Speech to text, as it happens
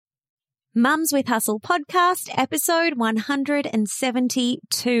Mums with Hustle podcast, episode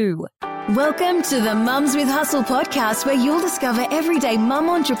 172. Welcome to the Mums with Hustle podcast, where you'll discover everyday mum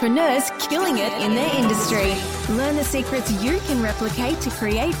entrepreneurs killing it in their industry. Learn the secrets you can replicate to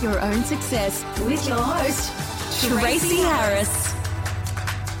create your own success with your host, Tracy Harris.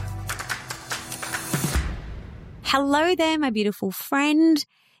 Hello there, my beautiful friend.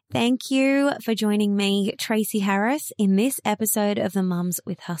 Thank you for joining me, Tracy Harris, in this episode of the Mums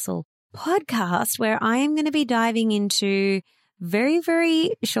with Hustle podcast, where I am going to be diving into very,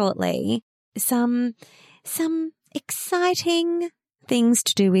 very shortly some exciting things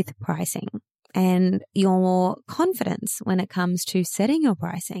to do with pricing and your confidence when it comes to setting your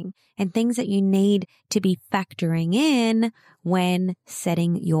pricing and things that you need to be factoring in when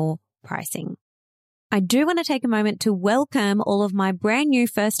setting your pricing. I do want to take a moment to welcome all of my brand new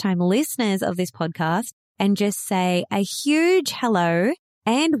first-time listeners of this podcast and just say a huge hello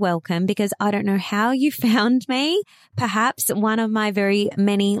and welcome, because I don't know how you found me. Perhaps one of my very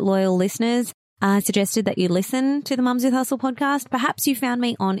many loyal listeners suggested that you listen to the Mums with Hustle podcast. Perhaps you found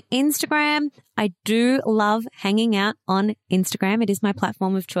me on Instagram. I do love hanging out on Instagram. It is my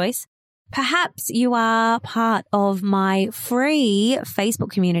platform of choice. Perhaps you are part of my free Facebook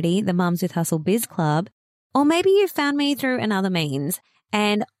community, the Mums with Hustle Biz Club, or maybe you found me through another means.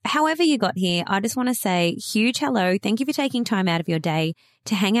 And however you got here, I just want to say huge hello. Thank you for taking time out of your day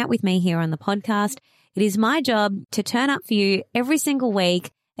to hang out with me here on the podcast. It is my job to turn up for you every single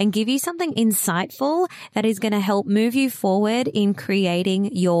week and give you something insightful that is going to help move you forward in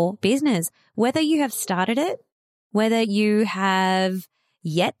creating your business. Whether you have started it, whether you have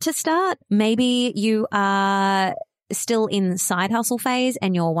yet to start, maybe you are still in side hustle phase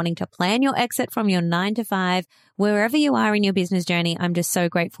and you're wanting to plan your exit from your 9-to-5, wherever you are in your business journey, I'm just so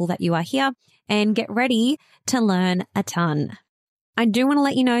grateful that you are here and get ready to learn a ton. I do want to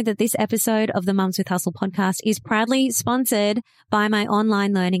let you know that this episode of the Mums with Hustle podcast is proudly sponsored by my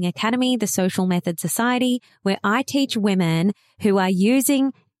online learning academy, the Social Method Society, where I teach women who are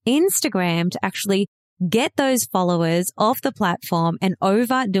using Instagram to actually get those followers off the platform and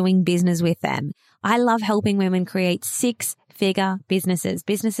over doing business with them. I love helping women create six-figure businesses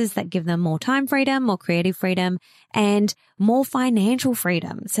that give them more time freedom, more creative freedom, and more financial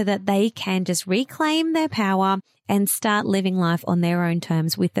freedom so that they can just reclaim their power and start living life on their own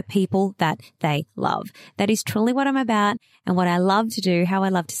terms with the people that they love. That is truly what I'm about and what I love to do, how I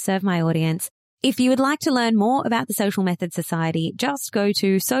love to serve my audience. If you would like to learn more about the Social Method Society, just go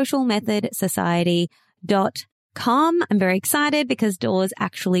to socialmethodsociety.com. I'm very excited because doors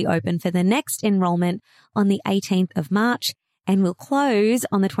actually open for the next enrollment on the 18th of March and will close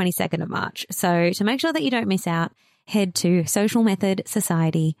on the 22nd of March. So to make sure that you don't miss out, head to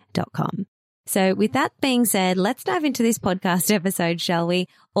socialmethodsociety.com. So with that being said, let's dive into this podcast episode, shall we?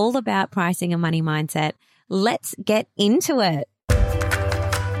 All about pricing and money mindset. Let's get into it.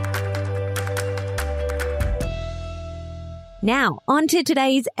 Now, on to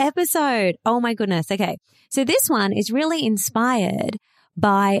today's episode. Oh my goodness. Okay. So this one is really inspired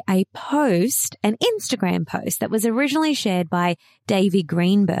by a post, an Instagram post that was originally shared by Davey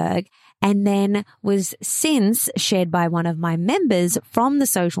Greenberg and then was since shared by one of my members from the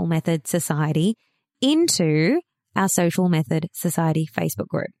Social Method Society into our Social Method Society Facebook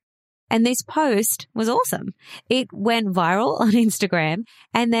group. And this post was awesome. It went viral on Instagram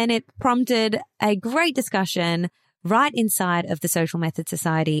and then it prompted a great discussion right inside of the Social Method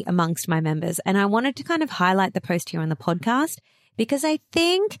Society amongst my members. And I wanted to kind of highlight the post here on the podcast because I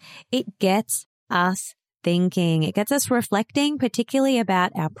think it gets us thinking. It gets us reflecting, particularly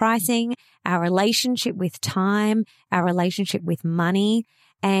about our pricing, our relationship with time, our relationship with money,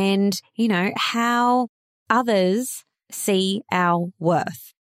 and, you know, how others see our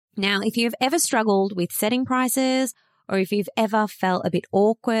worth. Now, if you've ever struggled with setting prices, or if you've ever felt a bit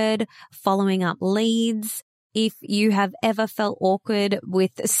awkward following up leads, if you have ever felt awkward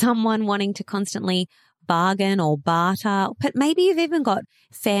with someone wanting to constantly bargain or barter, but maybe you've even got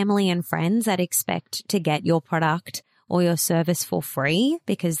family and friends that expect to get your product or your service for free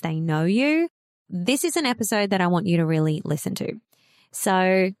because they know you, this is an episode that I want you to really listen to.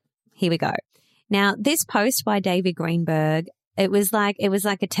 So here we go. Now, this post by David Greenberg, it was like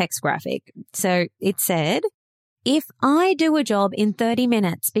a text graphic. So it said, if I do a job in 30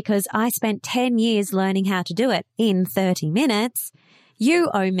 minutes because I spent 10 years learning how to do it in 30 minutes, you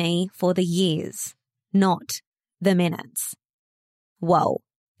owe me for the years, not the minutes. Whoa.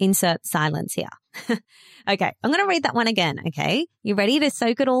 Insert silence here. Okay, I'm going to read that one again, okay? You ready to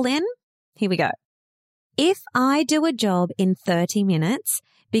soak it all in? Here we go. If I do a job in 30 minutes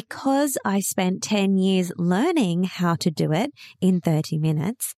because I spent 10 years learning how to do it in 30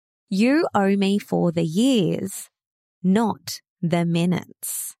 minutes, You owe me for the years, not the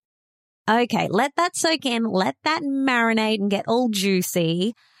minutes. Okay, let that soak in, let that marinate and get all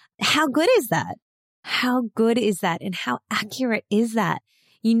juicy. How good is that? How good is that? And how accurate is that?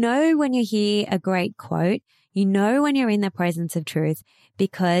 You know when you hear a great quote, you know when you're in the presence of truth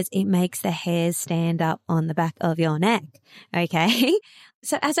because it makes the hairs stand up on the back of your neck. Okay.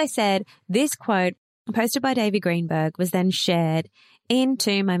 So as I said, this quote posted by David Greenberg was then shared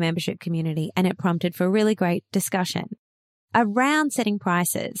into my membership community, and it prompted for a really great discussion around setting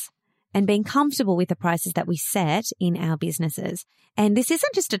prices and being comfortable with the prices that we set in our businesses. And this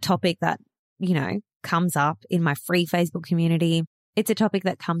isn't just a topic that, comes up in my free Facebook community. It's a topic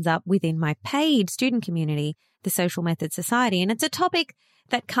that comes up within my paid student community, the Social Method Society. And it's a topic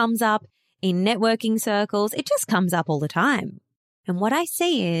that comes up in networking circles. It just comes up all the time. And what I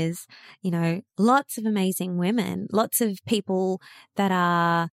see is, lots of amazing women, lots of people that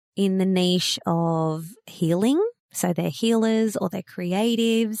are in the niche of healing. So they're healers or they're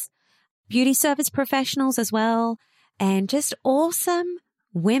creatives, beauty service professionals as well, and just awesome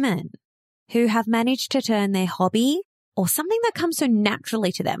women who have managed to turn their hobby or something that comes so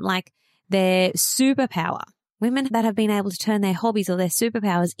naturally to them, like their superpower. Women that have been able to turn their hobbies or their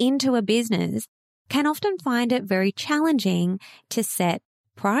superpowers into a business can often find it very challenging to set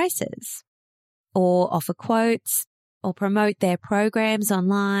prices or offer quotes or promote their programs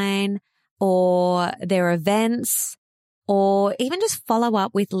online or their events, or even just follow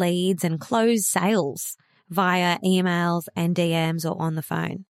up with leads and close sales via emails and DMs or on the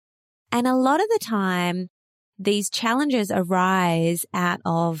phone. And a lot of the time, these challenges arise out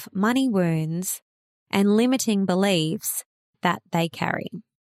of money wounds and limiting beliefs that they carry.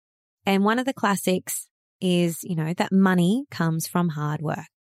 And one of the classics is, that money comes from hard work.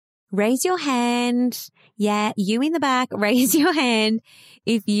 Raise your hand. Yeah, you in the back, raise your hand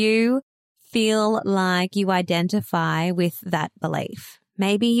if you feel like you identify with that belief.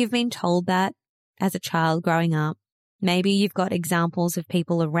 Maybe you've been told that as a child growing up. Maybe you've got examples of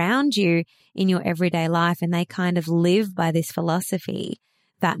people around you in your everyday life and they kind of live by this philosophy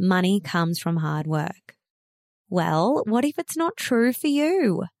that money comes from hard work. Well, what if it's not true for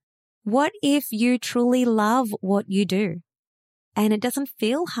you? What if you truly love what you do and it doesn't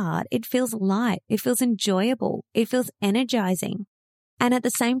feel hard? It feels light. It feels enjoyable. It feels energizing. And at the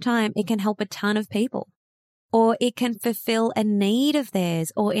same time, it can help a ton of people, or it can fulfill a need of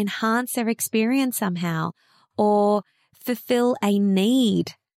theirs or enhance their experience somehow, or fulfill a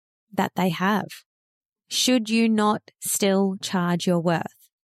need that they have. Should you not still charge your worth?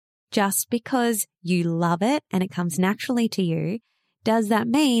 Just because you love it and it comes naturally to you, does that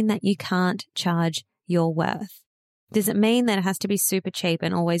mean that you can't charge your worth? Does it mean that it has to be super cheap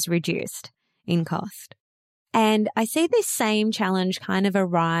and always reduced in cost? And I see this same challenge kind of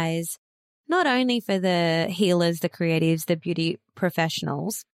arise not only for the healers, the creatives, the beauty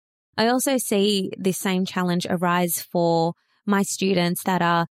professionals. I also see this same challenge arise for my students that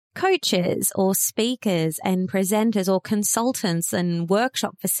are coaches or speakers and presenters or consultants and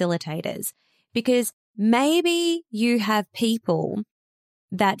workshop facilitators, because maybe you have people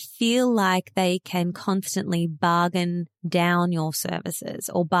that feel like they can constantly bargain down your services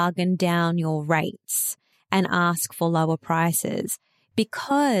or bargain down your rates and ask for lower prices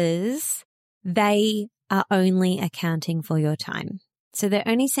because they are only accounting for your time. So they're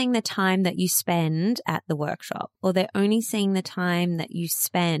only seeing the time that you spend at the workshop, or they're only seeing the time that you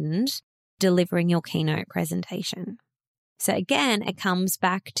spend delivering your keynote presentation. So again, it comes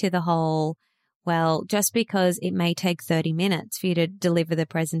back to the whole, well, just because it may take 30 minutes for you to deliver the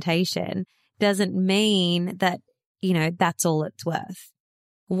presentation doesn't mean that, that's all it's worth.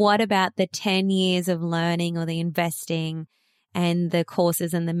 What about the 10 years of learning or the investing and the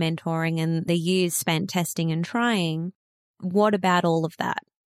courses and the mentoring and the years spent testing and trying? What about all of that?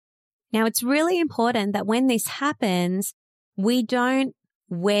 Now, it's really important that when this happens, we don't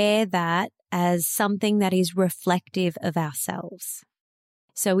wear that as something that is reflective of ourselves.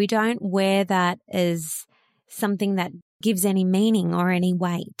 So we don't wear that as something that gives any meaning or any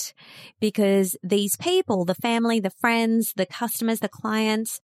weight, because these people, the family, the friends, the customers, the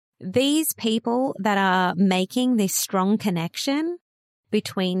clients, these people that are making this strong connection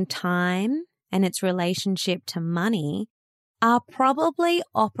between time and its relationship to money are probably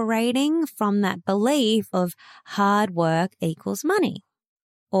operating from that belief of hard work equals money,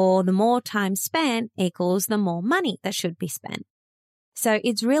 or the more time spent equals the more money that should be spent. So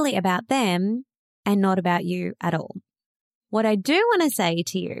it's really about them and not about you at all. What I do want to say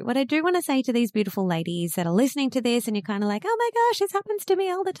to you, what I do want to say to these beautiful ladies that are listening to this and you're kind of like, oh my gosh, this happens to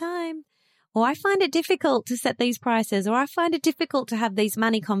me all the time. or I find it difficult to set these prices, or I find it difficult to have these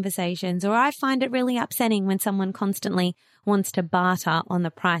money conversations, or I find it really upsetting when someone constantly wants to barter on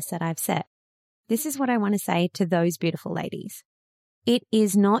the price that I've set. This is what I want to say to those beautiful ladies. It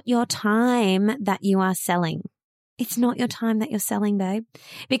is not your time that you are selling. It's not your time that you're selling, babe.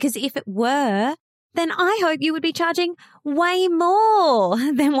 Because if it were, then I hope you would be charging way more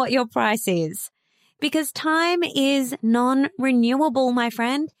than what your price is. Because time is non-renewable, my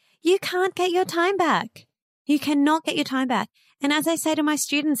friend. You can't get your time back. You cannot get your time back. And as I say to my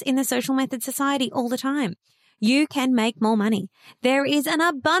students in the Social Method Society all the time, you can make more money. There is an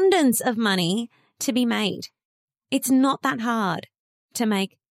abundance of money to be made. It's not that hard to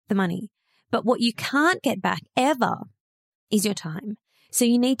make the money. But what you can't get back ever is your time. So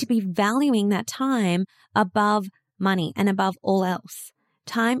you need to be valuing that time above money and above all else.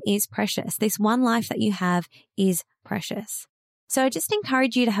 Time is precious. This one life that you have is precious. So I just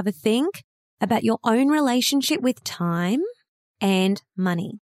encourage you to have a think about your own relationship with time and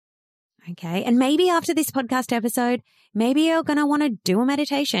money. Okay. And maybe after this podcast episode, maybe you're going to want to do a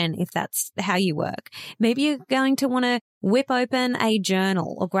meditation if that's how you work. Maybe you're going to want to whip open a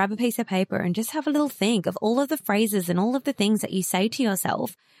journal or grab a piece of paper and just have a little think of all of the phrases and all of the things that you say to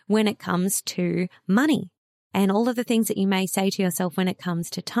yourself when it comes to money and all of the things that you may say to yourself when it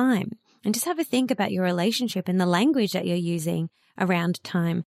comes to time. And just have a think about your relationship and the language that you're using around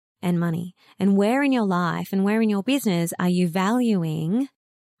time and money. And where in your life and where in your business are you valuing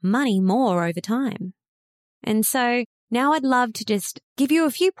money more over time? And so now I'd love to just give you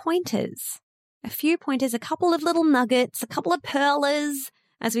a few pointers, a couple of little nuggets, a couple of pearlers,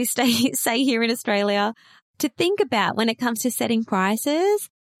 as we say here in Australia, to think about when it comes to setting prices.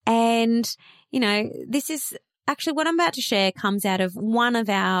 And, this is actually what I'm about to share comes out of one of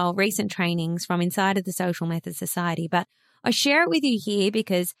our recent trainings from inside of the Social Method Society. But I share it with you here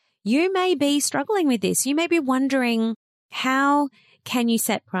because you may be struggling with this. You may be wondering, how can you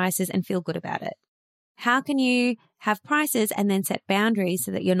set prices and feel good about it? How can you have prices and then set boundaries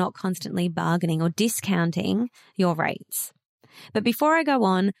so that you're not constantly bargaining or discounting your rates? But before I go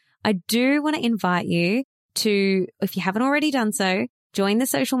on, I do want to invite you to, if you haven't already done so, join the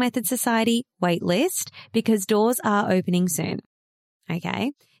Social Method Society waitlist because doors are opening soon.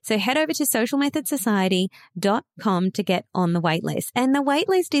 Okay. So head over to socialmethodsociety.com to get on the waitlist. And the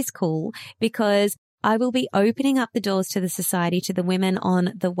waitlist is cool because I will be opening up the doors to the society to the women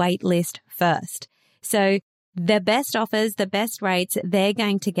on the waitlist first. So the best offers, the best rates, they're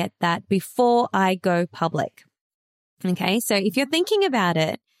going to get that before I go public. Okay. So if you're thinking about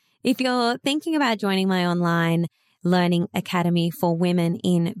it, if you're thinking about joining my online learning academy for women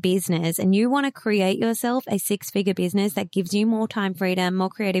in business and you want to create yourself a six-figure business that gives you more time freedom, more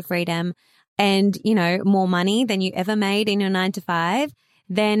creative freedom, and, more money than you ever made in your 9 to 5,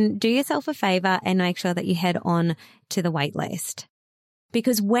 then do yourself a favor and make sure that you head on to the wait list.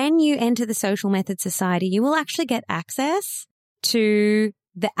 Because when you enter the Social Method Society, you will actually get access to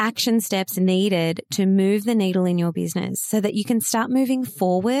the action steps needed to move the needle in your business so that you can start moving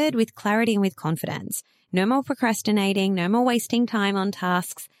forward with clarity and with confidence. No more procrastinating, no more wasting time on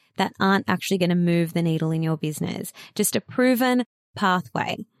tasks that aren't actually going to move the needle in your business. Just a proven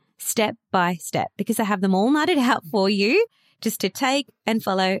pathway, step by step, because I have them all knotted out for you just to take and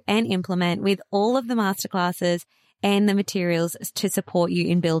follow and implement with all of the masterclasses and the materials to support you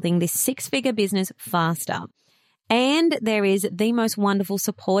in building this six-figure business faster. And there is the most wonderful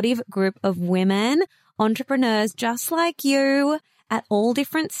supportive group of women, entrepreneurs just like you at all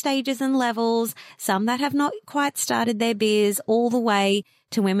different stages and levels, some that have not quite started their biz, all the way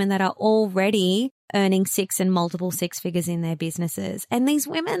to women that are already earning 6 and multiple 6 figures in their businesses. And these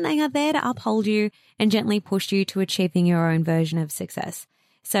women, they are there to uphold you and gently push you to achieving your own version of success.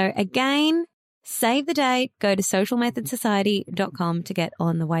 So again, save the date, go to socialmethodsociety.com to get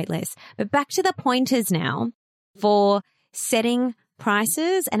on the waitlist. But back to the pointers now for setting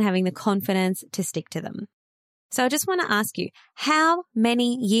prices and having the confidence to stick to them. So I just want to ask you, how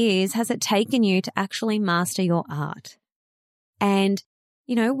many years has it taken you to actually master your art? And,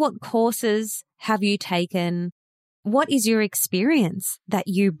 what courses have you taken? What is your experience that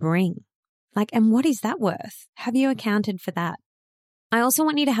you bring? And what is that worth? Have you accounted for that? I also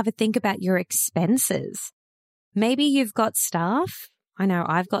want you to have a think about your expenses. Maybe you've got staff. I know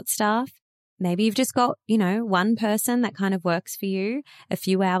I've got staff. Maybe you've just got, one person that kind of works for you a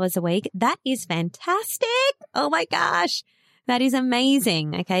few hours a week. That is fantastic. Oh my gosh. That is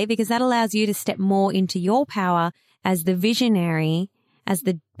amazing. Okay. Because that allows you to step more into your power as the visionary, as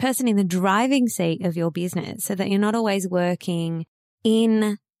the person in the driving seat of your business so that you're not always working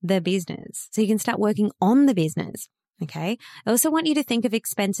in the business. So you can start working on the business. Okay. I also want you to think of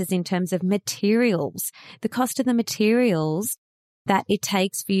expenses in terms of materials, the cost of the materials that it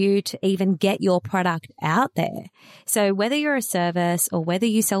takes for you to even get your product out there. So whether you're a service or whether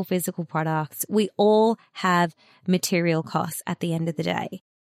you sell physical products, we all have material costs at the end of the day.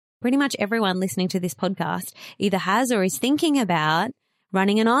 Pretty much everyone listening to this podcast either has or is thinking about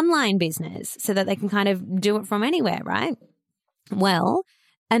running an online business so that they can kind of do it from anywhere, right? Well,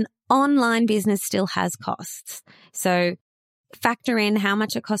 an online business still has costs. So factor in how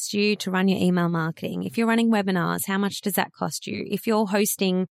much it costs you to run your email marketing. If you're running webinars, how much does that cost you? If you're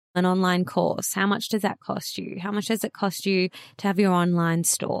hosting an online course, how much does that cost you? How much does it cost you to have your online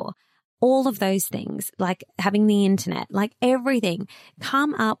store? All of those things, like having the internet, like everything,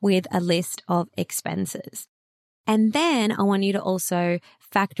 come up with a list of expenses. And then I want you to also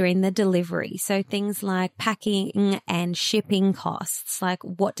factor in the delivery. So things like packing and shipping costs, like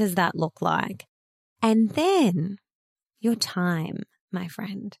what does that look like? And then your time, my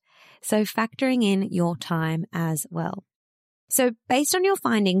friend. So factoring in your time as well. So based on your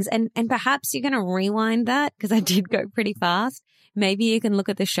findings, and perhaps you're going to rewind that because I did go pretty fast. Maybe you can look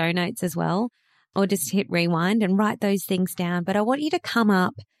at the show notes as well, or just hit rewind and write those things down. But I want you to come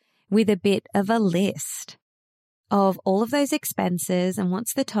up with a bit of a list of all of those expenses and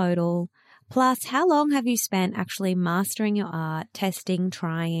what's the total, plus how long have you spent actually mastering your art, testing,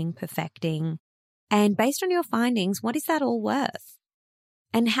 trying, perfecting. And based on your findings, what is that all worth?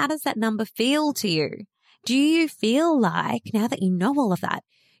 And how does that number feel to you? Do you feel like, now that you know all of that,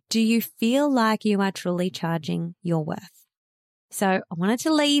 do you feel like you are truly charging your worth? So I wanted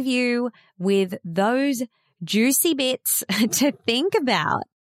to leave you with those juicy bits to think about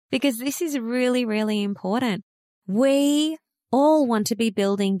because this is really, really important. We all want to be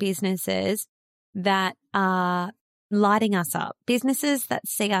building businesses that are lighting us up, businesses that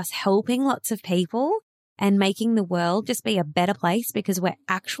see us helping lots of people and making the world just be a better place because we're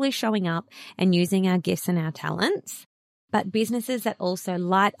actually showing up and using our gifts and our talents, but businesses that also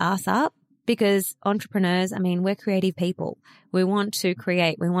light us up because entrepreneurs, I mean, we're creative people. We want to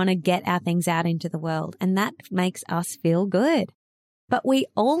create. We want to get our things out into the world, and that makes us feel good. But we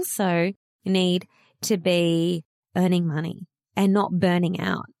also need to be earning money and not burning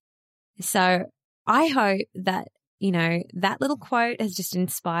out. So I hope that that little quote has just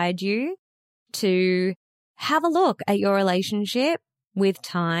inspired you to have a look at your relationship with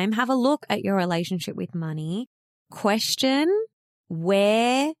time, have a look at your relationship with money, question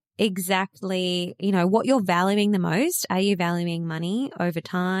where exactly, what you're valuing the most. Are you valuing money over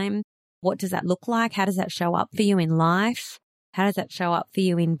time? What does that look like? How does that show up for you in life? How does that show up for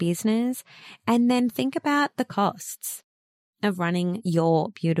you in business? And then think about the costs of running your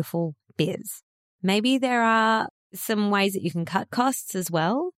beautiful biz. Maybe there are some ways that you can cut costs as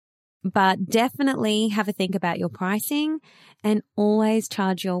well, but definitely have a think about your pricing and always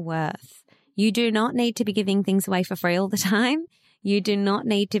charge your worth. You do not need to be giving things away for free all the time. You do not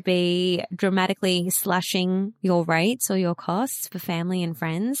need to be dramatically slashing your rates or your costs for family and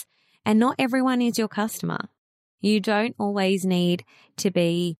friends. And not everyone is your customer. You don't always need to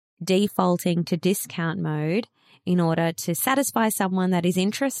be defaulting to discount mode in order to satisfy someone that is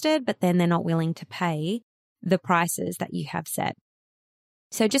interested, but then they're not willing to pay the prices that you have set.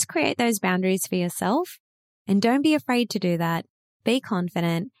 So just create those boundaries for yourself and don't be afraid to do that. Be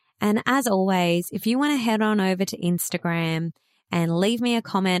confident. And as always, if you want to head on over to Instagram and leave me a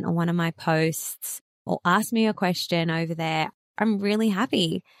comment on one of my posts or ask me a question over there, I'm really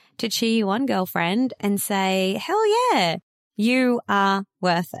happy to cheer you on, girlfriend, and say, hell yeah, you are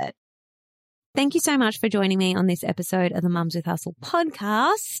worth it. Thank you so much for joining me on this episode of the Mums with Hustle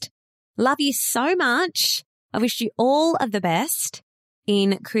podcast. Love you so much. I wish you all of the best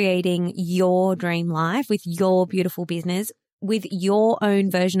in creating your dream life with your beautiful business, with your own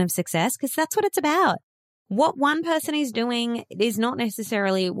version of success, because that's what it's about. What one person is doing is not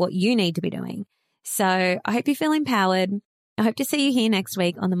necessarily what you need to be doing. So I hope you feel empowered. I hope to see you here next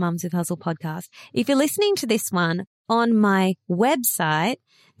week on the Mums with Hustle podcast. If you're listening to this one on my website,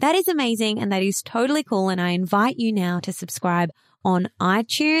 that is amazing and that is totally cool. And I invite you now to subscribe on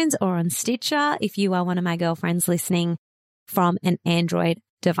iTunes or on Stitcher if you are one of my girlfriends listening from an Android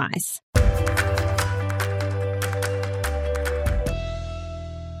device.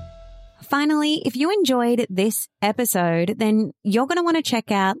 Finally, if you enjoyed this episode, then you're going to want to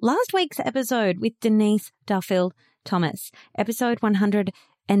check out last week's episode with Denise Duffield Thomas. Episode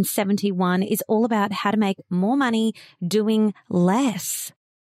 171 is all about how to make more money doing less.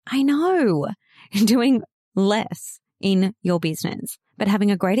 I know, doing less in your business, but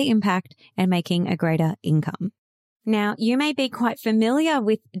having a greater impact and making a greater income. Now, you may be quite familiar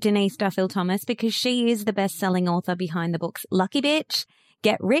with Denise Duffield-Thomas because she is the best-selling author behind the books Lucky Bitch,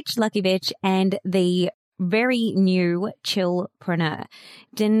 Get Rich, Lucky Bitch, and the very new Chillpreneur.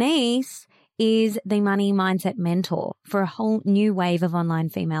 Denise is the money mindset mentor for a whole new wave of online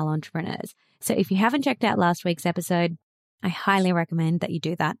female entrepreneurs. So if you haven't checked out last week's episode, I highly recommend that you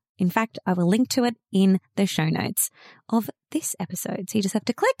do that. In fact, I will link to it in the show notes of this episode. So you just have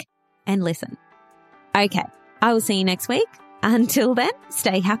to click and listen. Okay, I will see you next week. Until then,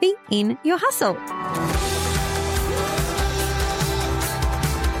 stay happy in your hustle.